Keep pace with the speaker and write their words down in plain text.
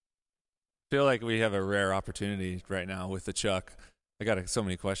Feel like we have a rare opportunity right now with the Chuck. I got so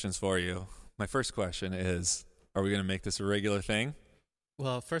many questions for you. My first question is, are we going to make this a regular thing?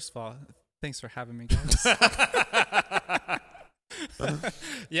 Well, first of all, thanks for having me, guys.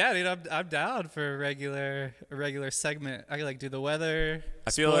 Yeah, dude, I'm down for a regular segment. I can like do the weather,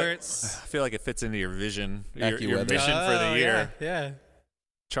 sports. I feel like it fits into your vision, your AccuWeather. mission for the year. Yeah.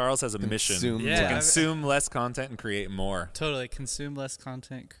 Charles has a mission Consume to consume less content and create more. Totally. Consume less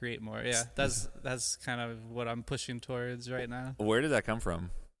content, create more. Yeah, that's kind of what I'm pushing towards right now. Where did that come from?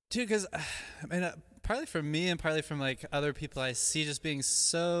 Dude, because I mean, partly from me and partly from like other people I see just being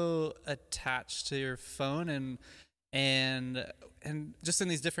so attached to your phone and just in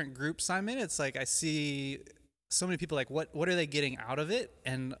these different groups I'm in, it's like I see so many people like what are they getting out of it?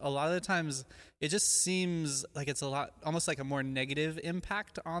 And a lot of the times it just seems like it's almost like a more negative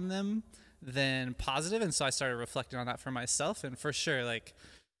impact on them than positive. And so I started reflecting on that for myself, and for sure, like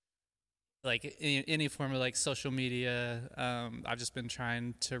any form of like social media, I've just been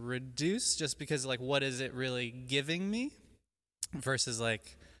trying to reduce, just because like what is it really giving me versus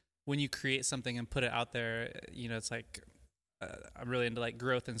like when you create something and put it out there, it's like I'm really into like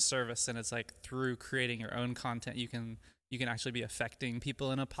growth and service, and it's like through creating your own content you can actually be affecting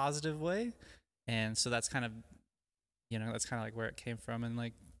people in a positive way. And so that's kind of like where it came from and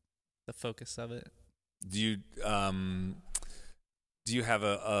like the focus of it. Do you have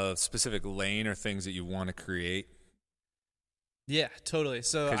a specific lane or things that you want to create? Yeah, totally.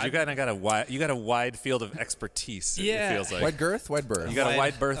 So because you got a wide field of expertise. Yeah. It feels like Wide girth, wide birth. you got a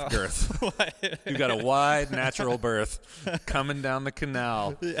wide birth girth. You got a wide natural birth coming down the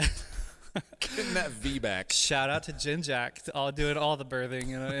canal. Yeah. Getting that V back. Shout out to Jen Jack, doing all the birthing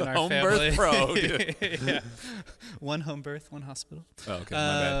in our Home family. birth pro. Dude. Yeah. One home birth, one hospital. Oh, okay, my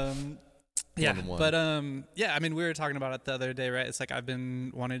bad. Yeah, One. but yeah, I mean, we were talking about it the other day, right? It's like I've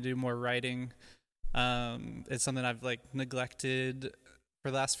been wanting to do more writing. It's something I've like neglected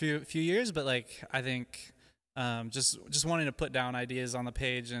for the last few years, but like I think just wanting to put down ideas on the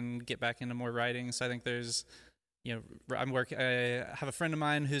page and get back into more writing. So I think there's, I have a friend of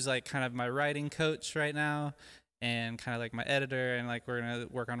mine who's like kind of my writing coach right now, and kind of like my editor, and like we're gonna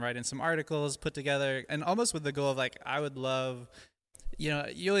work on writing some articles put together, and almost with the goal of like I would love,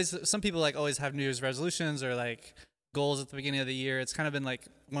 some people like always have New Year's resolutions or like goals at the beginning of the year. It's kind of been like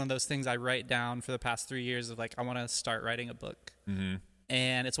one of those things I write down for the past 3 years of like I want to start writing a book. Mm-hmm.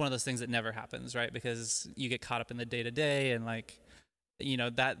 And it's one of those things that never happens, right? Because you get caught up in the day-to-day, and like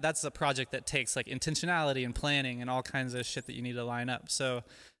that's a project that takes like intentionality and planning and all kinds of shit that you need to line up. So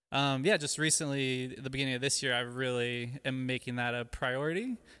just recently, at the beginning of this year, I really am making that a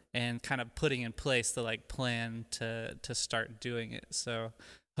priority and kind of putting in place the like plan to start doing it. So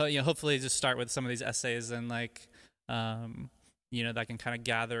hopefully just start with some of these essays and like that can kind of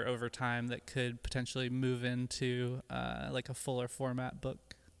gather over time that could potentially move into like a fuller format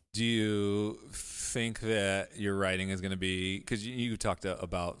book. Do you think that your writing is going to be, because you talked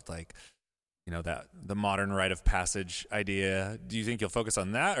about like, that the modern rite of passage idea. Do you think you'll focus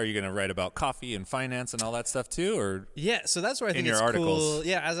on that, or are you going to write about coffee and finance and all that stuff too? Or yeah, so that's where I think it's cool.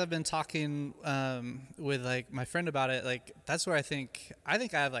 Yeah, as I've been talking with like my friend about it, like that's where I think I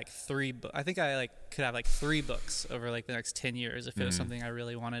have like 3 books. I think I like could have like 3 books over like the next 10 years if it was something I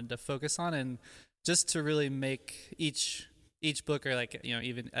really wanted to focus on, and just to really make each book, or like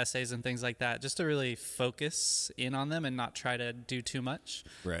even essays and things like that, just to really focus in on them and not try to do too much.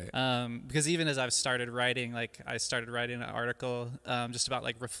 Right. Because even as I've started writing, like I started writing an article just about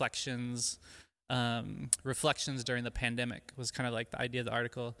like reflections during the pandemic was kind of like the idea of the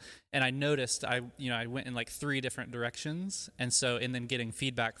article. And I noticed I went in like 3 different directions, and then getting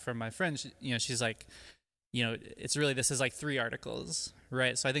feedback from my friend, she's like, it's really, this is like 3 articles,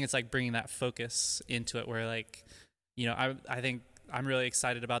 right? So I think it's like bringing that focus into it, where like, I think I'm really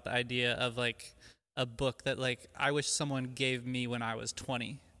excited about the idea of like a book that like I wish someone gave me when I was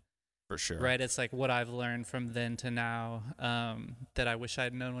 20. For sure. Right? It's like what I've learned from then to now that I wish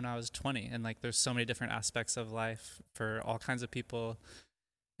I'd known when I was 20. And like there's so many different aspects of life for all kinds of people.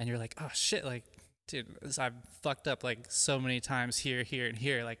 And you're like, oh shit, like, dude, I've fucked up like so many times here, and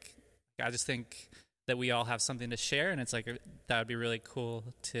here. Like, I just think that we all have something to share. And it's like, that would be really cool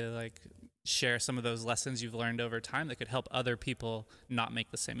to like share some of those lessons you've learned over time that could help other people not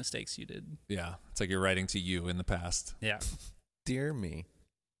make the same mistakes you did. Yeah. It's like you're writing to you in the past. Yeah. Dear me.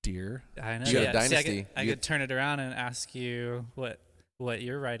 Dear. I know. You got a Yeah. dynasty. See, I could turn it around and ask you what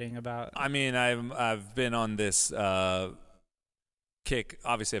you're writing about. I mean, I've been on this kick.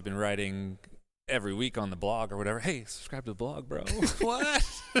 Obviously, I've been writing every week on the blog or whatever. Hey, subscribe to the blog, bro. What?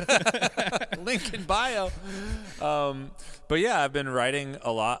 Link in bio. But yeah, I've been writing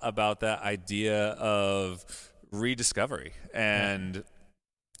a lot about that idea of rediscovery, and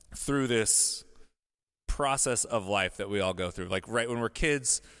through this process of life that we all go through. Like right when we're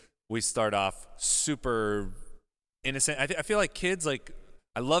kids, we start off super innocent. I feel like kids, like,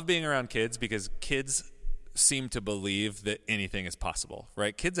 I love being around kids because kids seem to believe that anything is possible,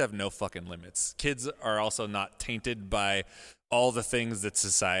 right? Kids have no fucking limits. Kids are also not tainted by all the things that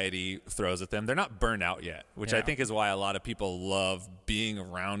society throws at them. They're not burned out yet, which I think is why a lot of people love being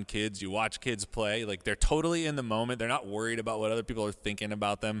around kids. You watch kids play, like, they're totally in the moment. They're not worried about what other people are thinking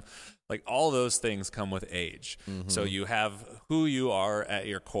about them. Like, all those things come with age. So you have who you are at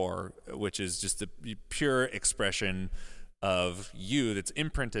your core, which is just a pure expression of you that's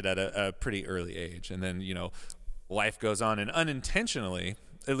imprinted at a pretty early age. And then, you know, life goes on, and unintentionally,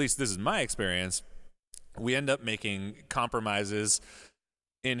 at least this is my experience, we end up making compromises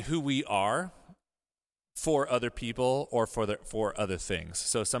in who we are for other people or for other things.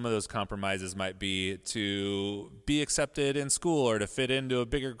 So some of those compromises might be to be accepted in school, or to fit into a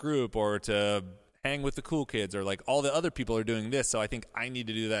bigger group, or to hang with the cool kids, or like, all the other people are doing this, so I think I need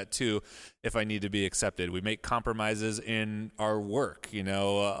to do that too if I need to be accepted. We make compromises in our work, you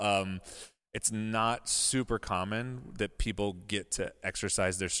know. It's not super common that people get to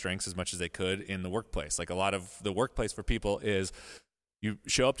exercise their strengths as much as they could in the workplace. Like, a lot of the workplace for people is, you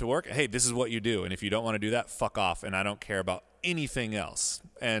show up to work, hey, this is what you do, and if you don't want to do that, fuck off, and I don't care about anything else.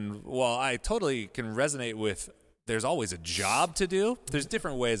 And while I totally can resonate with there's always a job to do, there's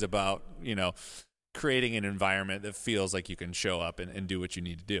different ways about, you know, creating an environment that feels like you can show up and do what you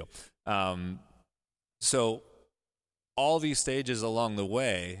need to do. So all these stages along the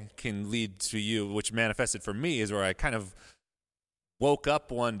way can lead to you, which manifested for me is where I kind of woke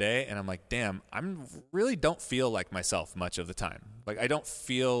up one day and I'm like, damn, I really don't feel like myself much of the time. Like, I don't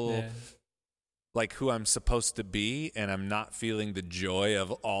feel like who I'm supposed to be, and I'm not feeling the joy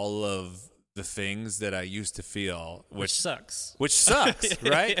of all of the things that I used to feel, which sucks. Which sucks,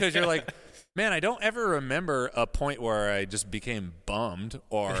 right? Because you're like, man, I don't ever remember a point where I just became bummed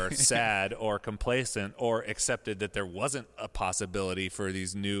or sad or complacent or accepted that there wasn't a possibility for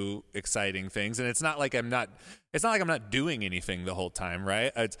these new exciting things. And it's not like I'm not doing anything the whole time,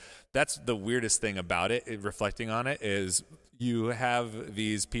 right? That's the weirdest thing about it, reflecting on it, is you have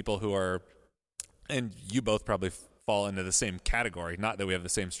these people who are, and you both probably fall into the same category, not that we have the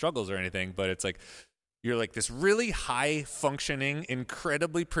same struggles or anything, but it's like, you're like this really high functioning,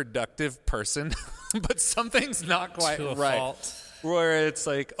 incredibly productive person, but something's not quite right. Fault. Where it's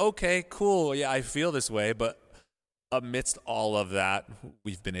like, okay, cool. Yeah, I feel this way. But amidst all of that,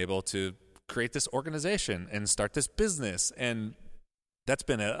 we've been able to create this organization and start this business. And that's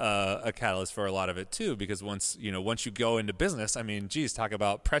been a catalyst for a lot of it too, because once you go into business, I mean, geez, talk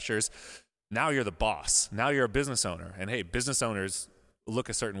about pressures. Now you're the boss. Now you're a business owner. And hey, business owners look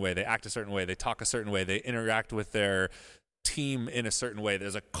a certain way, they act a certain way, they talk a certain way, they interact with their team in a certain way.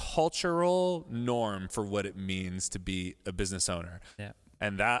 There's a cultural norm for what it means to be a business owner. Yeah.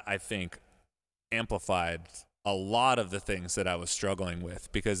 And that, I think, amplified a lot of the things that I was struggling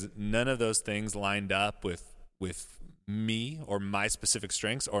with, because none of those things lined up with me or my specific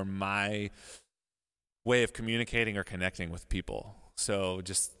strengths or my way of communicating or connecting with people. So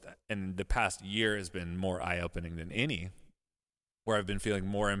just, and the past year has been more eye-opening than any, where I've been feeling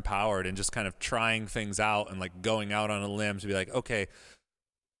more empowered and just kind of trying things out and like going out on a limb to be like, okay,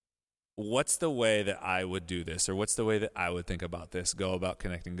 what's the way that I would do this? Or what's the way that I would think about this? Go about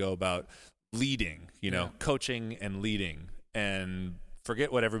connecting, go about leading, coaching and leading, and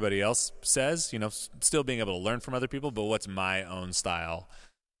forget what everybody else says, still being able to learn from other people, but what's my own style?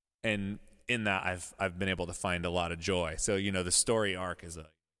 And in that, I've been able to find a lot of joy. So, the story arc is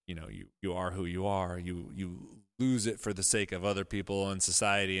you are who you are, you lose it for the sake of other people and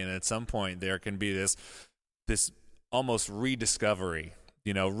society, and at some point there can be this almost rediscovering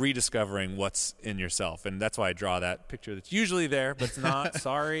what's in yourself. And that's why I draw that picture that's usually there but it's not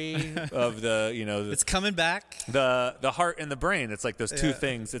sorry of the it's coming back, the heart and the brain. It's like those two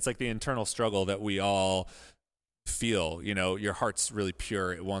things. It's like the internal struggle that we all feel. Your heart's really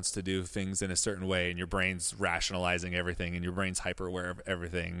pure, it wants to do things in a certain way, and your brain's rationalizing everything, and your brain's hyper aware of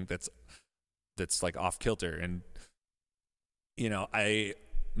everything that's like off kilter. And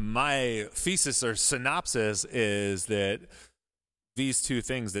my thesis or synopsis is that these two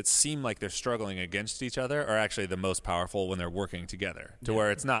things that seem like they're struggling against each other are actually the most powerful when they're working together,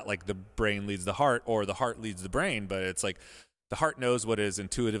 where it's not like the brain leads the heart or the heart leads the brain, but it's like the heart knows what is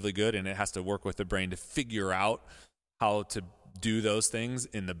intuitively good, and it has to work with the brain to figure out how to do those things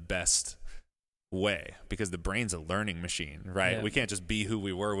in the best way, because the brain's a learning machine, right? Yeah. We can't just be who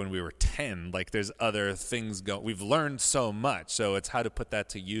we were when we were 10. Like, there's other things we've learned so much, so it's how to put that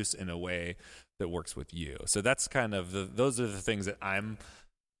to use in a way that works with you. So that's kind of those are the things that I'm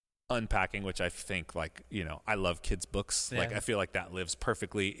unpacking, which I think, like, I love kids books. Yeah. Like, I feel like that lives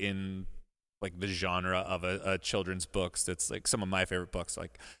perfectly in like the genre of a children's books. That's like some of my favorite books,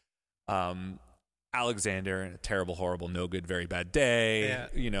 like Alexander and A Terrible, Horrible, No Good, Very Bad Day,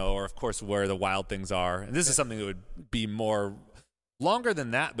 or of course Where the Wild Things Are. And this is something that would be more longer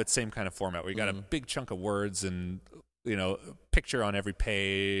than that, but same kind of format, where you got a big chunk of words and, picture on every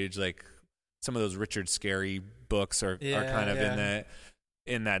page. Like some of those Richard Scarry books are kind of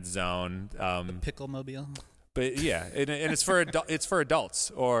in that zone. The Pickle Mobile. But yeah, and it's for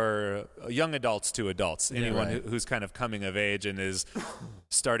adults or young adults to adults. Anyone who's kind of coming of age and is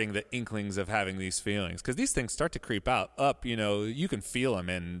starting the inklings of having these feelings, because these things start to creep up. You can feel them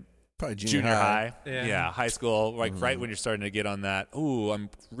in probably junior high, Yeah. high school, like right when you're starting to get on that. Ooh, I'm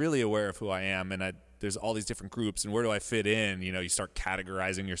really aware of who I am, and there's all these different groups, and where do I fit in? You start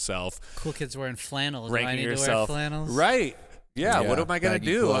categorizing yourself. Cool kids wearing flannels. Ranking do I need yourself. to wear flannels? Right. Yeah, what am I going to baggy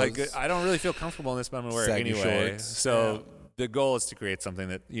do? clothes. Like, I don't really feel comfortable in this, but I'm going to wear it Saggy anyway. shorts. So the goal is to create something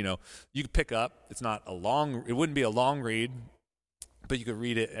that, you can pick up. It wouldn't be a long read, but you could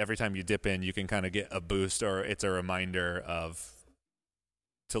read it every time you dip in. You can kind of get a boost, or it's a reminder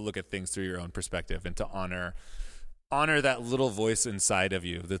to look at things through your own perspective and to honor that little voice inside of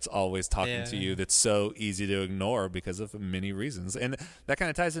you that's always talking to you, that's so easy to ignore because of many reasons. And that kind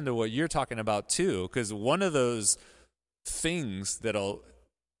of ties into what you're talking about too, because one of those things that'll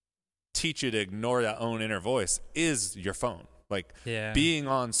teach you to ignore that own inner voice is your phone. Like being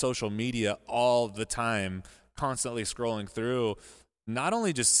on social media all the time, constantly scrolling through, not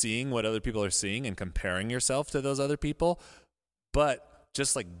only just seeing what other people are seeing and comparing yourself to those other people, but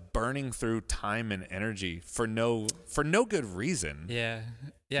just like burning through time and energy for no good reason. Yeah.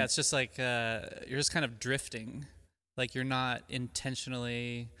 It's just like you're just kind of drifting. Like you're not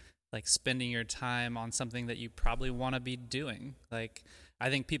intentionally like spending your time on something that you probably want to be doing. Like I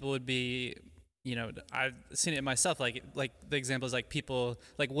think people would be, I've seen it myself. Like the example is like people,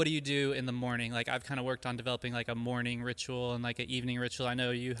 like, what do you do in the morning? Like I've kind of worked on developing like a morning ritual and like an evening ritual. I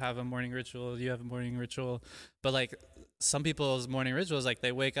know you have a morning ritual, but like some people's morning rituals, like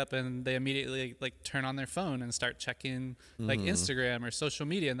they wake up and they immediately like turn on their phone and start checking like Instagram or social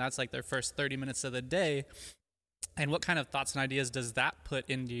media. And that's like their first 30 minutes of the day. And what kind of thoughts and ideas does that put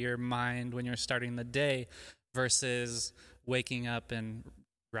into your mind when you're starting the day versus waking up and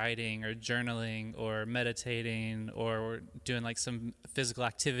writing or journaling or meditating or doing like some physical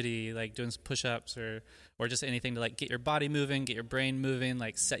activity, like doing some push-ups or just anything to like get your body moving, get your brain moving,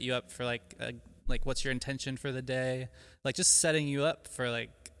 like set you up for like what's your intention for the day, like just setting you up for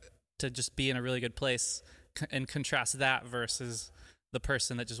like to just be in a really good place, and contrast that versus the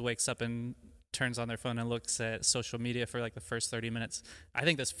person that just wakes up and turns on their phone and looks at social media for like the first 30 minutes. I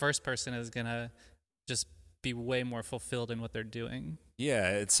think this first person is going to just be way more fulfilled in what they're doing.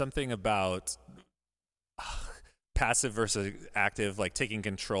 Yeah, it's something about passive versus active, like taking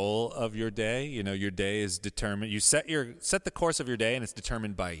control of your day. Your day is determined. You set the course of your day, and it's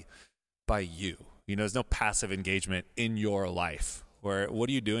determined by you. There's no passive engagement in your life. Where what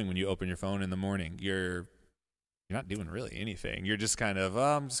are you doing when you open your phone in the morning? You're not doing really anything. You're just kind of,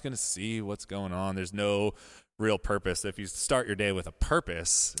 I'm just going to see what's going on. There's no real purpose. If you start your day with a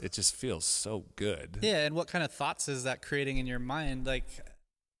purpose, it just feels so good. Yeah, and what kind of thoughts is that creating in your mind? Like,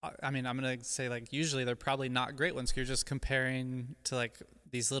 I mean, I'm going to say, like, usually they're probably not great ones, because you're just comparing to, like,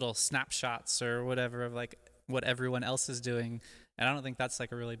 these little snapshots or whatever of, like, what everyone else is doing. And I don't think that's,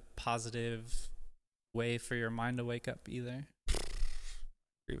 like, a really positive way for your mind to wake up either.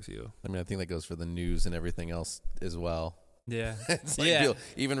 With you. I mean, I think that goes for the news and everything else as well. Yeah. It's like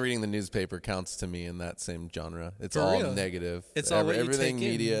even reading the newspaper counts to me in that same genre. It's for all real. negative. It's all what you everything take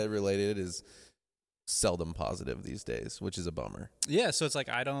in. Media related is seldom positive these days, which is a bummer. Yeah, so it's like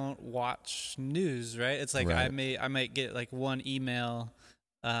I don't watch news, right? It's like I might get like one email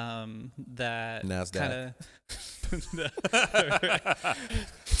that NASDAQ. kind of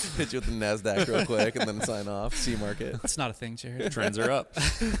hit you with the NASDAQ real quick and then sign off. C-market. That's not a thing, Jared. Trends are up.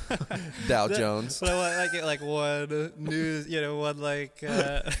 Dow Jones. But I get like one news, one like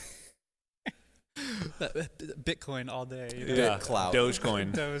Bitcoin all day. BitCloud.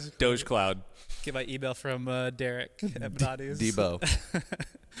 Dogecoin. Get my email from Derek at Benades. Debo.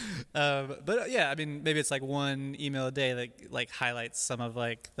 But yeah, I mean, maybe it's like one email a day that like highlights some of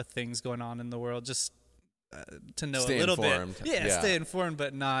like the things going on in the world, just to know stay a little informed. bit. Yeah, stay informed,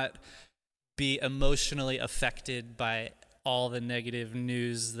 but not be emotionally affected by all the negative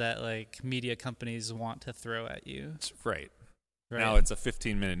news that like media companies want to throw at you. Right. Right? Now it's a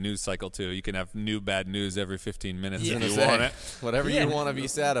 15-minute news cycle too. You can have new bad news every 15 minutes Yeah. if you Say, want it. Whatever Yeah. you want to be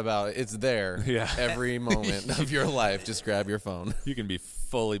sad about, it's there. Yeah. Every moment of your life, just grab your phone. You can be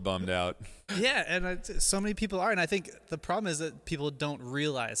fully bummed out. Yeah, and so many people are, and I think the problem is that people don't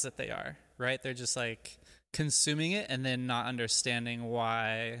realize that they are, right? They're just like consuming it and then not understanding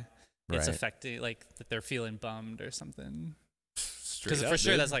why it's Right. affecting, like that they're feeling bummed or something. Straight Because up, for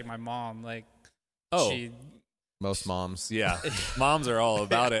sure, dude. that's like my mom. Like, Oh. she, Most moms. Yeah. Moms are all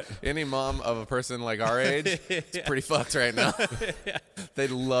about it. Any mom of a person like our age, it's pretty fucked right now. They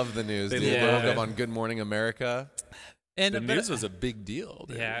love the news. They Dude. They love woke up it. on Good Morning America. and The but- news was a big deal.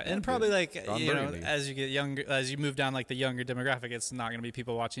 Dude. yeah, and probably like Ron you know, Burgundy. as you get younger, as you move down like the younger demographic, it's not going to be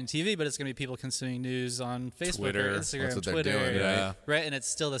people watching TV, but it's going to be people consuming news on Facebook Twitter. or That's Instagram, what they're Twitter, doing, Yeah. right? And it's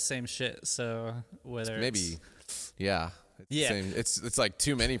still the same shit. So whether Maybe, yeah. It's the Yeah. same. It's like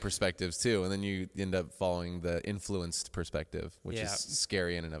too many perspectives too, and then you end up following the influenced perspective, which Yeah. is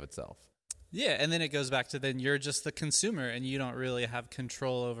scary in and of itself. yeah, and then it goes back to then you're just the consumer and you don't really have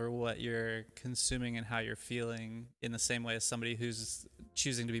control over what you're consuming and how you're feeling in the same way as somebody who's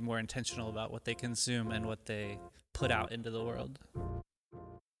choosing to be more intentional about what they consume and what they put out into the world.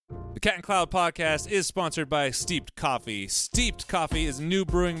 The Cat and Cloud podcast is sponsored by Steeped Coffee. Steeped Coffee is a new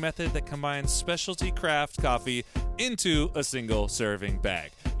brewing method that combines specialty craft coffee into a single serving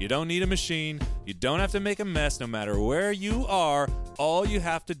bag. You don't need a machine. You don't have to make a mess no matter where you are. All you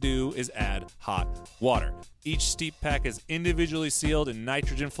have to do is add hot water. Each steep pack is individually sealed and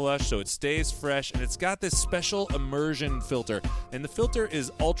nitrogen flushed so it stays fresh, and it's got this special immersion filter. And the filter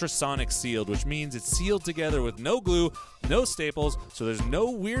is ultrasonic sealed, which means it's sealed together with no glue, no staples, so there's no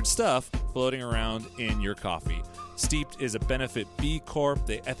weird stuff floating around in your coffee. Steeped is a Benefit B Corp.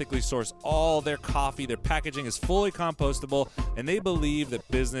 They ethically source all their coffee. Their packaging is fully compostable, and they believe that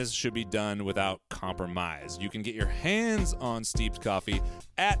business should be done without compromise. You can get your hands on Steeped Coffee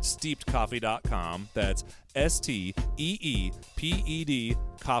at steepedcoffee.com. That's STEEPED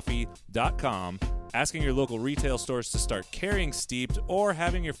coffee.com. Asking your local retail stores to start carrying Steeped, or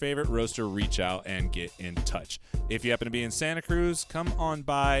having your favorite roaster reach out and get in touch. If you happen to be in Santa Cruz, come on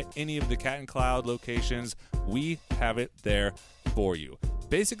by any of the Cat and Cloud locations. We have it there for you.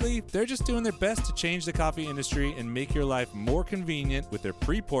 Basically, they're just doing their best to change the coffee industry and make your life more convenient with their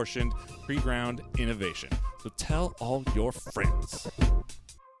pre-portioned, pre-ground innovation. So tell all your friends.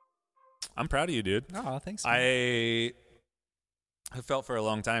 I'm proud of you, dude. Oh, thanks. man. I have felt for a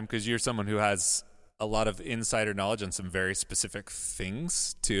long time, because you're someone who has a lot of insider knowledge on some very specific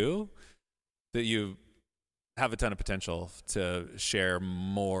things too, that you have a ton of potential to share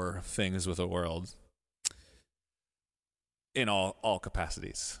more things with the world in all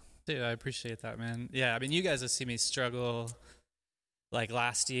capacities. Dude, I appreciate that, man. Yeah, I mean, you guys have seen me struggle like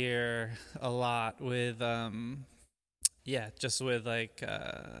last year a lot with, just with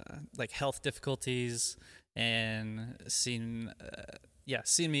like health difficulties, and seen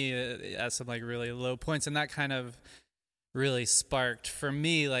me at some like really low points, and that kind of really sparked for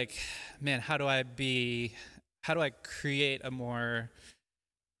me like, man, how do I create a more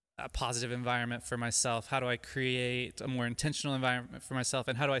positive environment for myself? How do I create a more intentional environment for myself?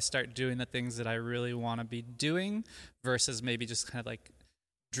 And how do I start doing the things that I really want to be doing versus maybe just kind of like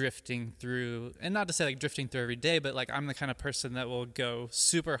drifting through, and not to say like drifting through every day, but like I'm the kind of person that will go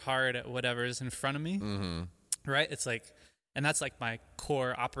super hard at whatever is in front of me. Mm-hmm. Right? It's like, and that's like my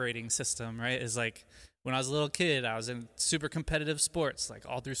core operating system, right? Is like when I was a little kid, I was in super competitive sports, like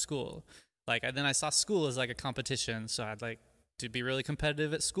all through school. Like, and then I saw school as like a competition. So I'd like to be really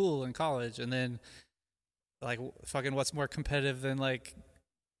competitive at school and college. And then like fucking what's more competitive than like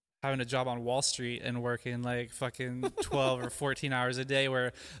having a job on Wall Street and working like fucking 12 or 14 hours a day,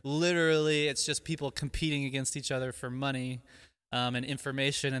 where literally it's just people competing against each other for money and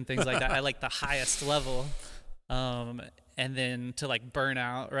information and things like that at like the highest level. And then to like burn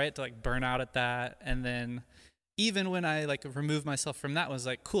out, right? To like burn out at that. And then even when I like removed myself from that, was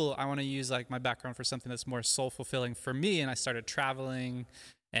like, cool, I want to use like my background for something that's more soul fulfilling for me. And I started traveling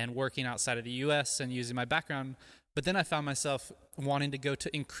and working outside of the US and using my background. But then I found myself wanting to go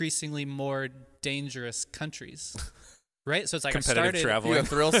to increasingly more dangerous countries. Right? So it's like Competitive I started traveling. You a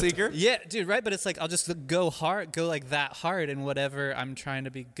thrill seeker? Yeah, dude, right? But it's like I'll just go like that hard in whatever I'm trying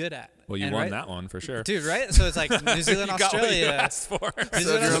to be good at. Well, you And won right- that one for sure. Dude, right? So it's like New Zealand, You got what you Australia. asked for. New Zealand,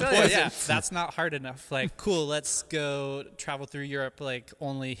 you're Australia, unpleasant. yeah, that's not hard enough. Like, cool, let's go travel through Europe, like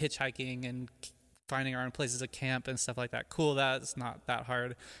only hitchhiking and finding our own places to camp and stuff like that. Cool, that's not that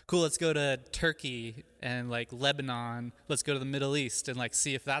hard. Cool, let's go to Turkey and like Lebanon. Let's go to the Middle East and like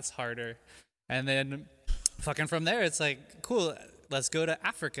see if that's harder. And then fucking from there, it's like, cool, let's go to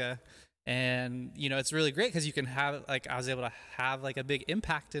Africa. And, you know, it's really great because you can have, like, I was able to have, like, a big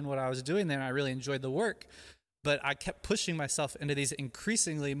impact in what I was doing there, and I really enjoyed the work. But I kept pushing myself into these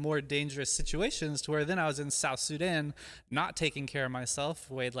increasingly more dangerous situations to where then I was in South Sudan, not taking care of myself,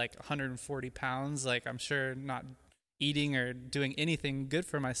 weighed like 140 pounds, like I'm sure not eating or doing anything good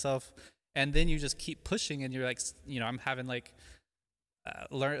for myself. And then you just keep pushing and you're like, you know, I'm having like,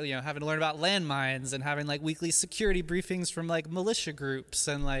 having to learn about landmines and having like weekly security briefings from like militia groups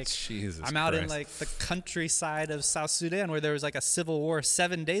and like Jesus I'm out Christ. in like the countryside of South Sudan where there was like a civil war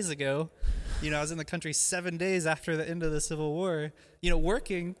 7 days ago. You know, I was in the country 7 days after the end of the Civil War, you know,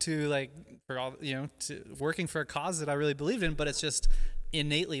 working to like for all, you know, working for a cause that I really believed in, but it's just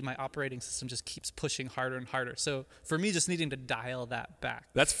innately my operating system just keeps pushing harder and harder. So for me, just needing to dial that back.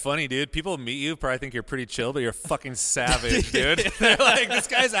 That's funny, dude. People meet you, probably think you're pretty chill, but you're a fucking savage, dude. They're like, this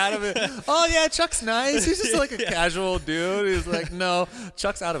guy's out of it. Oh, yeah, Chuck's nice. He's just like a casual dude. He's like, no,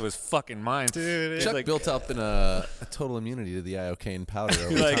 Chuck's out of his fucking mind. Dude, He's Chuck like, built up in a total immunity to the iocane powder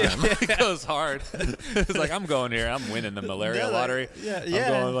over like, time. he goes hard. He's like, I'm going here. I'm winning the malaria lottery. yeah, I'm yeah.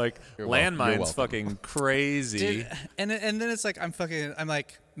 going like You're welcome. You're landmines welcome. fucking crazy. Dude, and then it's like I'm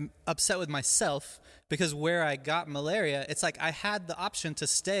like upset with myself because where I got malaria, it's like I had the option to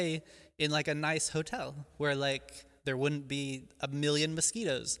stay in like a nice hotel where like there wouldn't be a million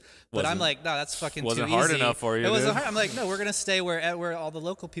mosquitoes. But I'm like, no, that's fucking wasn't too hard easy. enough for you, It wasn't dude. hard. I'm like, no, we're gonna stay where all the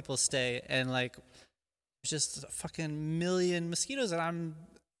local people stay, and like just a fucking million mosquitoes, and I'm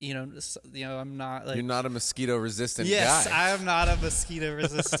I'm not like You're not a mosquito resistant yes, guy. I am not a mosquito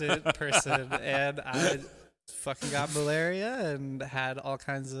resistant person, and I fucking got malaria and had all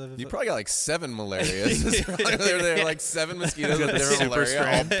kinds of. You probably got like 7 malarias. There are like 7 mosquitoes with different super malaria all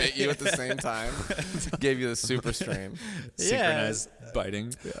strain. bit you at the same time. Gave you the super strain. Synchronized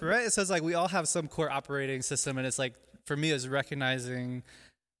biting. Right, so it's like we all have some core operating system, and it's like for me, it's recognizing,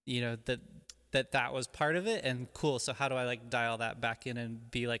 you know, that was part of it, and cool. So how do I like dial that back in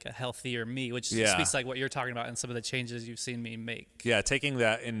and be like a healthier me, which Yeah. speaks like what you're talking about and some of the changes you've seen me make. Yeah, taking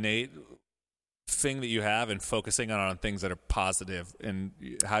that innate thing that you have and focusing on things that are positive. And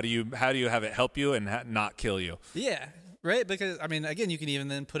how do you have it help you and not kill you? Yeah, right. Because I mean, again, you can even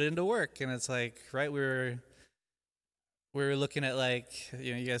then put it into work, and it's like, right, we were looking at like,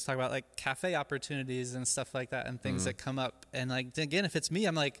 you know, you guys talk about like cafe opportunities and stuff like that and things that come up. And like, again, if it's me,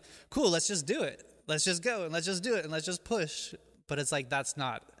 I'm like, cool, let's just do it. Let's just go and let's just do it and let's just push. But it's like, that's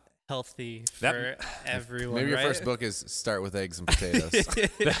not healthy for everyone. Maybe your right? first book is Start with Eggs and Potatoes.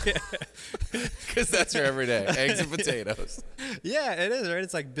 Because that's your everyday. Eggs and potatoes. Yeah, it is, right?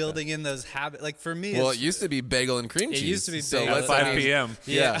 It's like building in those habits. Like for me, Well, it's, it used to be bagel and cream cheese. used to be so bagel let's, and- At 5 p.m.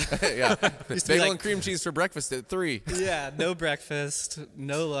 Yeah, yeah. Used to be Bagel like- and cream cheese for breakfast at 3. yeah, no breakfast,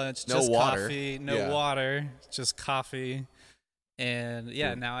 no lunch, No just water. coffee, no Yeah. water, just coffee. And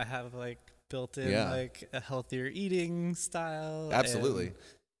yeah, now I have like built in Yeah. like a healthier eating style. Absolutely. and-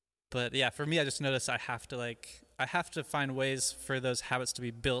 but yeah, for me, I just noticed I have to find ways for those habits to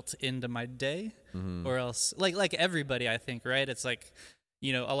be built into my day, or else like everybody, I think, right? It's like,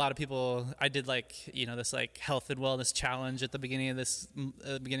 you know, a lot of people. I did like, you know, this like health and wellness challenge at the beginning of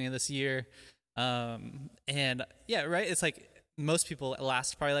this year, and yeah, right. It's like most people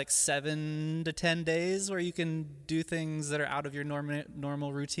last probably like 7 to 10 days where you can do things that are out of your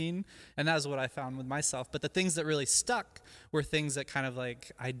normal routine, and that was what I found with myself. But the things that really stuck were things that kind of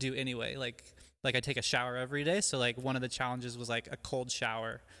like I do anyway, like I take a shower every day. So like one of the challenges was like a cold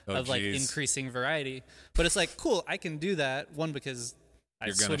shower of like geez. increasing variety. But it's like, cool, I can do that. One, because I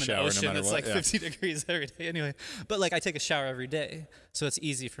You're swim gonna in the shower no ocean. matter It's what, like yeah. 50 degrees every day anyway. But like I take a shower every day. So it's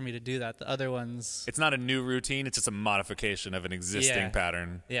easy for me to do that. The other ones, It's not a new routine. It's just a modification of an existing Yeah.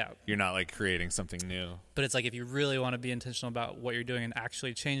 pattern. yeah. You're not like creating something new. But it's like if you really want to be intentional about what you're doing and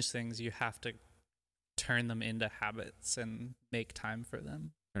actually change things, you have to turn them into habits and make time for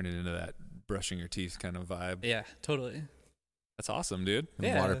them. Turn it into that brushing your teeth kind of vibe. Yeah, totally. That's awome, dude. And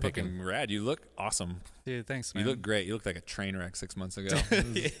Yeah, water fucking picking. Fucking rad. You look awesome. Dude, thanks, man. You look great. You looked like a train wreck 6 months ago.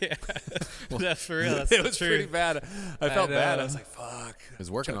 yeah. Yeah, for real. That's It was true. pretty bad. I felt bad. I know. was like, fuck. I was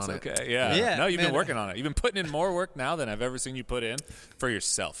working Chuck's on it. okay. Yeah. Yeah, No, you've been man. working on it. You've been putting in more work now than I've ever seen you put in for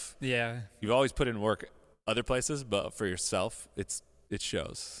yourself. Yeah. You've always put in work other places, but for yourself, it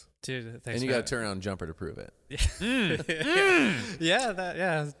shows. Dude, thanks. And you for got a that. turnaround jumper to prove it. Yeah,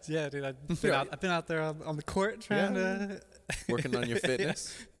 dude. I've been out there on the court trying to. Working on your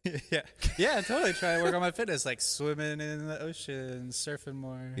fitness. yeah, totally. Trying to work on my fitness, like swimming in the ocean, surfing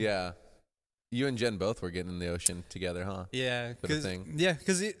more. Yeah. You and Jen both were getting in the ocean together, huh? Yeah, Bit of thing.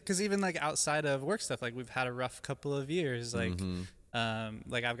 because even like outside of work stuff, like we've had a rough couple of years. Like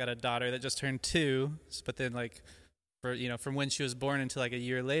Like I've got a daughter that just turned 2, but then like from when she was born until like a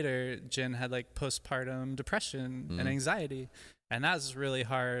year later, Jen had like postpartum depression and anxiety, and that's really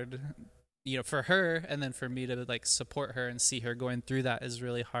hard, for her, and then for me to like support her and see her going through that is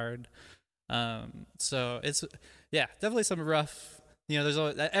really hard. So it's definitely some rough. There's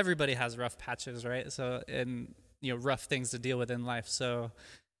always, everybody has rough patches, right? So and rough things to deal with in life. So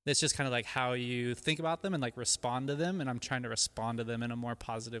it's just kind of like how you think about them and like respond to them, and I'm trying to respond to them in a more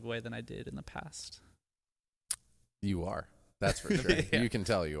positive way than I did in the past. You are. That's for sure. Yeah. You can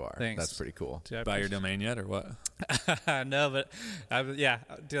tell you are. Thanks. That's pretty cool. Dude, Buy your domain yet or what? No, but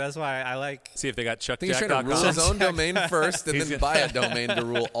dude, that's why I like. See if they got I think he's trying to rule his own domain first and then buy a domain to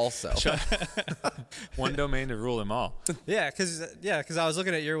rule also. One domain to rule them all. Yeah, because I was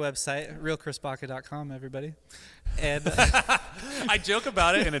looking at your website, realchrisbaca.com, everybody, and I joke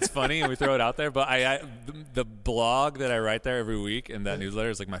about it and it's funny and we throw it out there, but the blog that I write there every week and that newsletter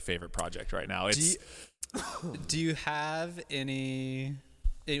is like my favorite project right now. Do you have any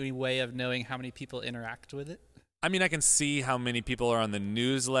way of knowing how many people interact with it? I mean, I can see how many people are on the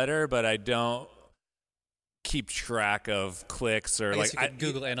newsletter, but I don't keep track of clicks or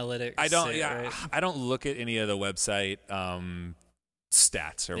Google Analytics. I don't. Right? I don't look at any of the website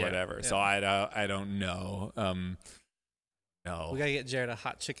stats or whatever. Yeah. So I don't know. No. We gotta get Jared a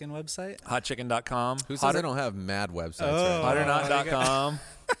hot chicken website. Hotchicken.com. Who says I don't have mad websites right now? Hotternot.com.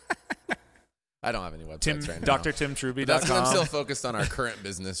 I don't have any websites right now. DrTimTruby.com. That's because I'm still focused on our current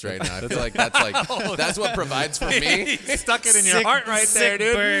business right now. I feel like that's what provides for me. Stuck it in your heart right there,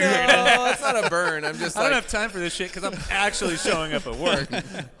 dude. Burn. No, it's not a burn. I'm just I don't have time for this shit because I'm actually showing up at work.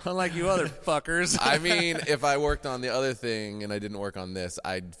 Unlike you other fuckers. I mean, if I worked on the other thing and I didn't work on this,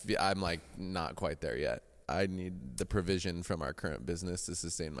 I'm like not quite there yet. I need the provision from our current business to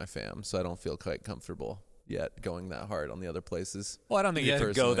sustain my fam, so I don't feel quite comfortable yet going that hard on the other places. Well, I don't think you have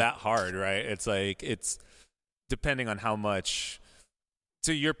to go that hard, right? It's like, it's depending on how much,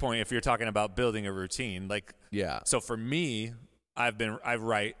 to your point, if you're talking about building a routine, like, so for me, I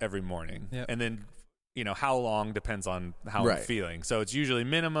write every morning. Yep. And then, how long depends on how I'm feeling. So it's usually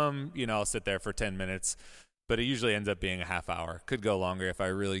minimum, I'll sit there for 10 minutes, but it usually ends up being a half hour. Could go longer if I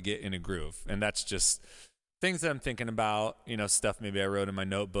really get in a groove. And that's just things that I'm thinking about, stuff maybe I wrote in my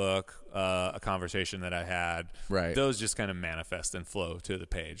notebook, a conversation that I had. Right. Those just kind of manifest and flow to the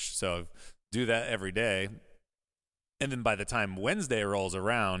page. So do that every day. And then by the time Wednesday rolls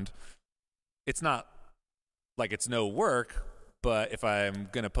around, it's not like it's no work, but if I'm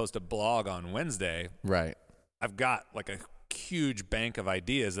going to post a blog on Wednesday, I've got like a huge bank of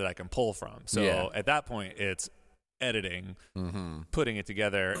ideas that I can pull from. So at that point, it's editing, putting it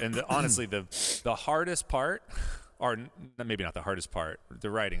together, and honestly, the hardest part, or maybe not the hardest part, the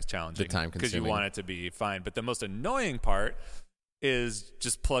writing's challenging, the time because you want it to be fine. But the most annoying part is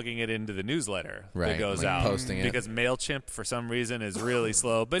just plugging it into the newsletter that goes out, posting it, because MailChimp for some reason is really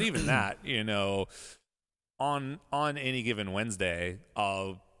slow. But even that, on any given Wednesday,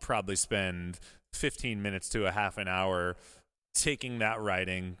 I'll probably spend 15 minutes to a half an hour taking that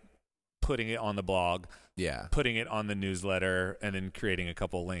writing, putting it on the blog, putting it on the newsletter, and then creating a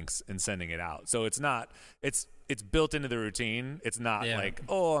couple links and sending it out. So it's built into the routine. It's not like,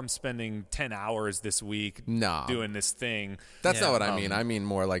 I'm spending 10 hours this week doing this thing. That's not what I mean. I mean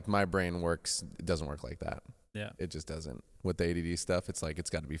more like my brain works. It doesn't work like that. Yeah. It just doesn't. With the ADD stuff, it's like it's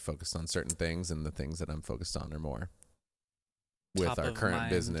got to be focused on certain things, and the things that I'm focused on are more with our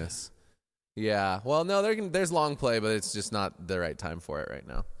current business. Yeah. Well, no, there's long play, but it's just not the right time for it right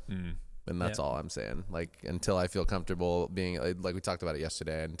now. And that's all I'm saying. Like, until I feel comfortable being, like we talked about it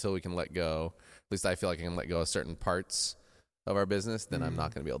yesterday, until we can let go, at least I feel like I can let go of certain parts of our business, then I'm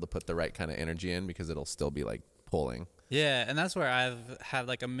not going to be able to put the right kind of energy in, because it'll still be like pulling. Yeah, and that's where I've had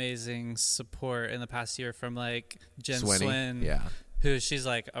like amazing support in the past year from like Jen Swin, she's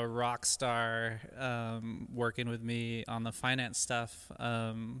like a rock star, working with me on the finance stuff.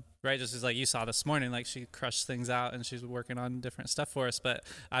 Right, just as like you saw this morning, like she crushed things out and she's working on different stuff for us. But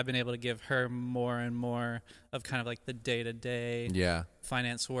I've been able to give her more and more of kind of like the day-to-day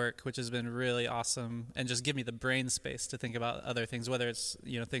finance work, which has been really awesome, and just give me the brain space to think about other things, whether it's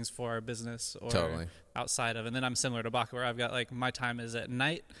things for our business or outside of. And then I'm similar to Baca, where I've got like my time is at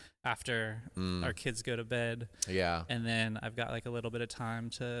night after our kids go to bed. Yeah, and then I've got like a little bit of time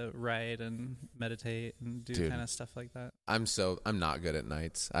to write and meditate and do kind of stuff like that. I'm not good at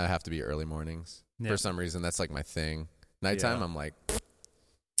nights. I have to be early mornings. For some reason, that's like my thing. Nighttime, I'm like,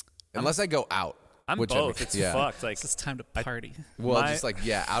 unless I go out. I'm both. It's fucked. Like, it's time to party. Just like,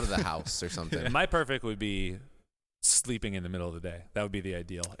 out of the house or something. My perfect would be sleeping in the middle of the day. That would be the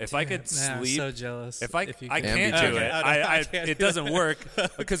ideal. If I could sleep, I'm so jealous. If I can can't be do it, I can't it do doesn't work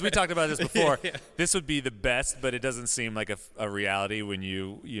because we talked about this before. Yeah. This would be the best, but it doesn't seem like a reality when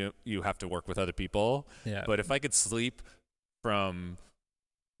you have to work with other people. Yeah. But if I could sleep from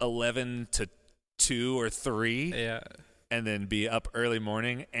 11 to 2 or 3, Yeah. and then be up early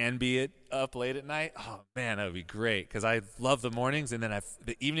morning and be up late at night, oh man, that would be great. Because I love the mornings, and then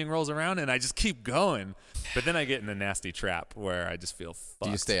the evening rolls around, and I just keep going. But then I get in a nasty trap where I just feel fucked. Do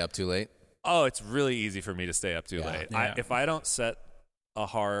you stay up too late? Oh, it's really easy for me to stay up too late. Yeah. If I don't set a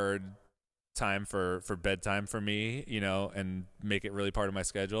hard time for bedtime for me, and make it really part of my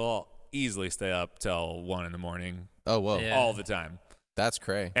schedule, I'll easily stay up till 1 in the morning. Oh, whoa. Yeah. All the time. That's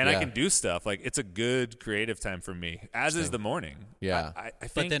cray. And I can do stuff. Like, it's a good creative time for me, as is the morning. Yeah. I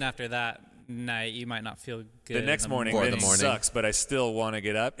think But then after that night, you might not feel good. the next morning Or then the morning. sucks, but I still want to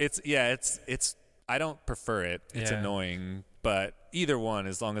get up. It's I don't prefer it. It's Yeah. annoying, but either one,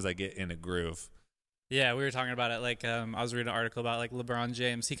 as long as I get in a groove. Yeah, we were talking about it. Like, I was reading an article about like LeBron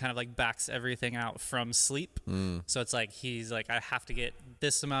James. He kind of like backs everything out from sleep. So it's like he's like, I have to get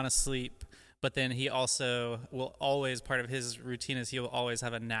this amount of sleep. But then he also will always, part of his routine is he will always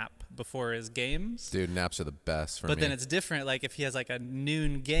have a nap before his games. Dude, naps are the best for me. But then it's different. Like if he has like a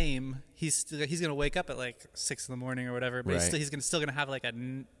noon game, he's gonna wake up at like 6 in the morning or whatever. But Right. he's still gonna have like a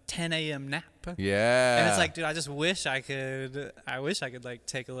 10 a.m. nap. Yeah. And it's like, dude, I just wish I could. I wish I could like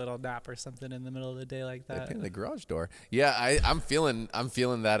take a little nap or something in the middle of the day like that. in the garage door. Yeah, I'm feeling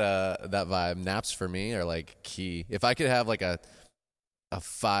that that vibe. Naps for me are like key. If I could have like a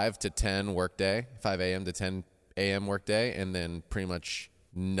 5 to 10 work day, 5 a.m. to 10 a.m. work day, and then pretty much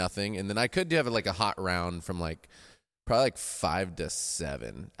nothing. And then I could have like a hot round from like probably like 5 to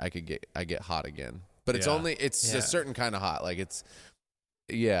 7. I get hot again. But it's Yeah. it's Yeah. a certain kind of hot. Like it's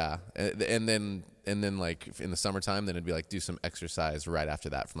and then like in the summertime, then it'd be like do some exercise right after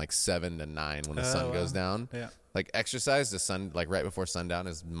that from like 7 to 9 when the sun wow. goes down. Yeah. Like exercise, the sun, like right before sundown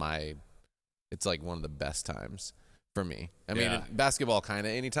is it's like one of the best times for me. I mean, Yeah. basketball kind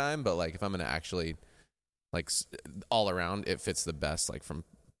of anytime, but like if I'm going to actually like all around, it fits the best like from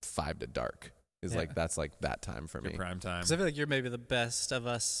 5 to dark is Yeah. like, that's like that time for Your me. prime time. Because I feel like you're maybe the best of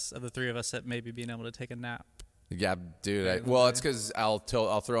us, of the three of us, at maybe being able to take a nap. Yeah, dude. Right, Well, okay. it's because I'll throw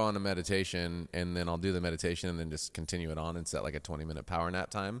on a meditation and then I'll do the meditation and then just continue it on and set like a 20-minute power nap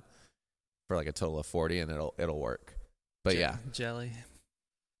time for like a total of 40 and it'll work. But yeah, Jelly.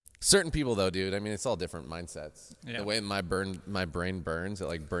 certain people though, dude. I mean, it's all different mindsets. Yeah. The way my brain burns, it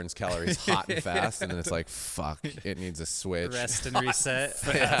like burns calories hot and fast, and then it's like, fuck, it needs a switch. Rest and reset.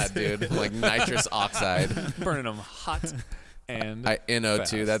 Yeah, dude. Like nitrous oxide. Burning them hot and NO2.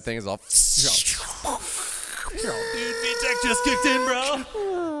 fast. That thing is all. Dude, VTech just kicked in,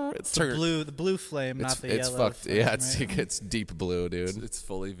 bro. It's The blue flame, not the it's yellow. fucked. flame, Yeah, right? it's deep blue, dude. It's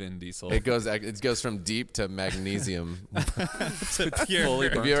fully Vin Diesel. It goes from deep to magnesium. To pure. fully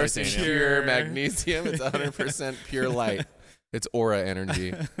Have burnt you ever seen titanium. pure magnesium? It's 100% pure light. It's aura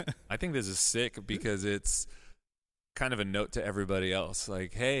energy. I think this is sick because it's kind of a note to everybody else.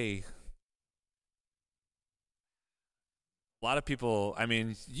 Like, hey, a lot of people, I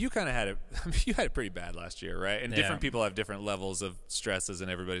mean, you kind of had it, you had it pretty bad last year, right? And different Yeah. people have different levels of stresses and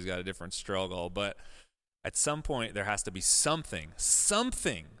everybody's got a different struggle. But at some point, there has to be something,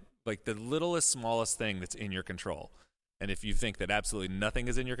 like the littlest, smallest thing that's in your control. And if you think that absolutely nothing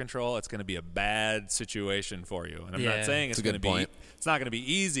is in your control, it's going to be a bad situation for you. And I'm Yeah. not saying That's it's a going good to be, point. it's not going to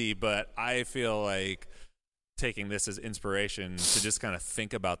be easy, but I feel like taking this as inspiration to just kind of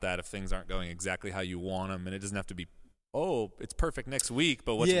think about that if things aren't going exactly how you want them. And it doesn't have to be, oh, it's perfect next week,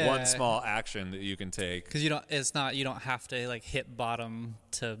 but what's Yeah. one small action that you can take? Because you don't have to like hit bottom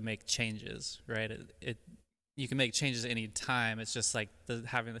to make changes, right? You can make changes any time. It's just like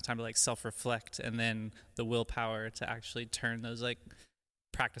having the time to like self-reflect and then the willpower to actually turn those like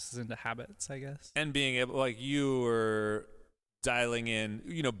practices into habits, I guess. And being able, like you were dialing in,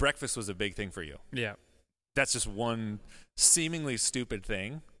 breakfast was a big thing for you. Yeah. That's just one seemingly stupid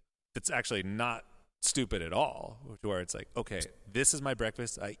thing that's actually not stupid at all, where it's like, okay, this is my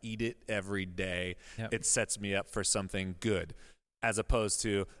breakfast. I eat it every day. Yep. It sets me up for something good, as opposed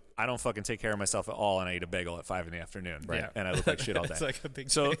to I don't fucking take care of myself at all and I eat a bagel at 5 p.m. Right. Yeah. And I look like shit all day. It's like a big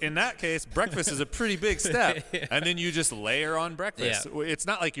So thing. in that case, breakfast is a pretty big step. Yeah. And then you just layer on breakfast. Yeah. It's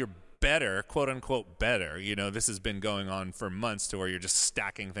not like you're better, quote unquote better. This has been going on for months to where you're just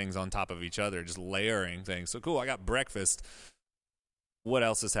stacking things on top of each other, just layering things. So cool, I got breakfast. What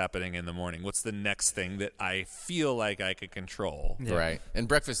else is happening in the morning? What's the next thing that I feel like I could control? Yeah. Right. And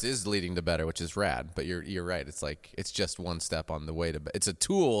breakfast is leading to better, which is rad. But you're right. It's like it's just one step on the way to. It's a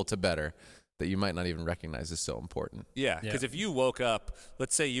tool to better. that you might not even recognize is so important. Yeah, because if you woke up,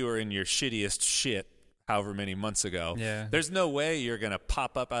 let's say you were in your shittiest shit however many months ago, there's no way you're going to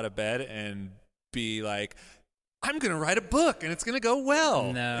pop up out of bed and be like, I'm going to write a book and it's going to go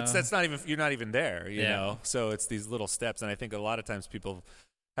well. No. That's not even, you're not even there, you know? So it's these little steps. And I think a lot of times people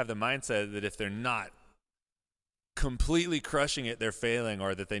have the mindset that if they're not completely crushing it, they're failing,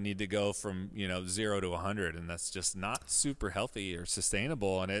 or that they need to go from, 0 to 100. And that's just not super healthy or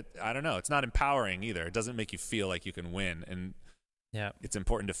sustainable. And I don't know, it's not empowering either. It doesn't make you feel like you can win. And it's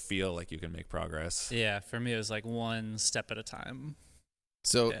important to feel like you can make progress. Yeah. For me, it was like one step at a time.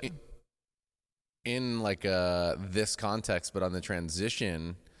 So in like this context, but on the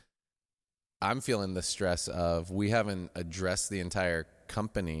transition, I'm feeling the stress of we haven't addressed the entire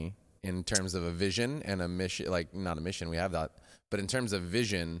company in terms of a vision and a mission. Like, not a mission, we have that, but in terms of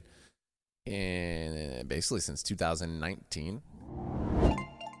vision, in basically since 2019.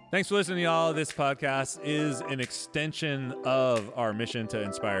 Thanks for listening, y'all. This podcast is an extension of our mission to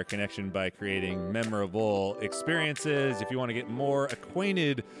inspire connection by creating memorable experiences. If you want to get more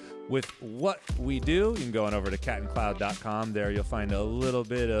acquainted with what we do, you can go on over to catandcloud.com. There you'll find a little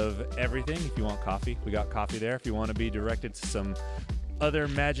bit of everything. If you want coffee, we got coffee there. If you want to be directed to some other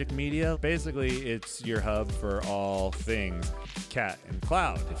magic media, basically it's your hub for all things Cat and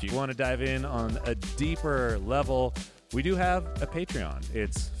Cloud. If you want to dive in on a deeper level, we do have a Patreon.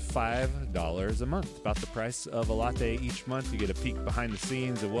 It's $5 a month, about the price of a latte each month. You get a peek behind the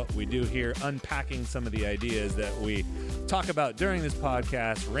scenes of what we do here, unpacking some of the ideas that we talk about during this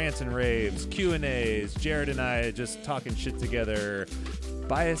podcast, rants and raves, Q&As, Jared and I just talking shit together.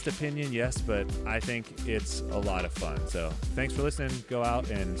 Biased opinion, yes, but I think it's a lot of fun. So thanks for listening. Go out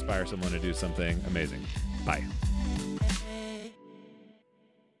and inspire someone to do something amazing. Bye.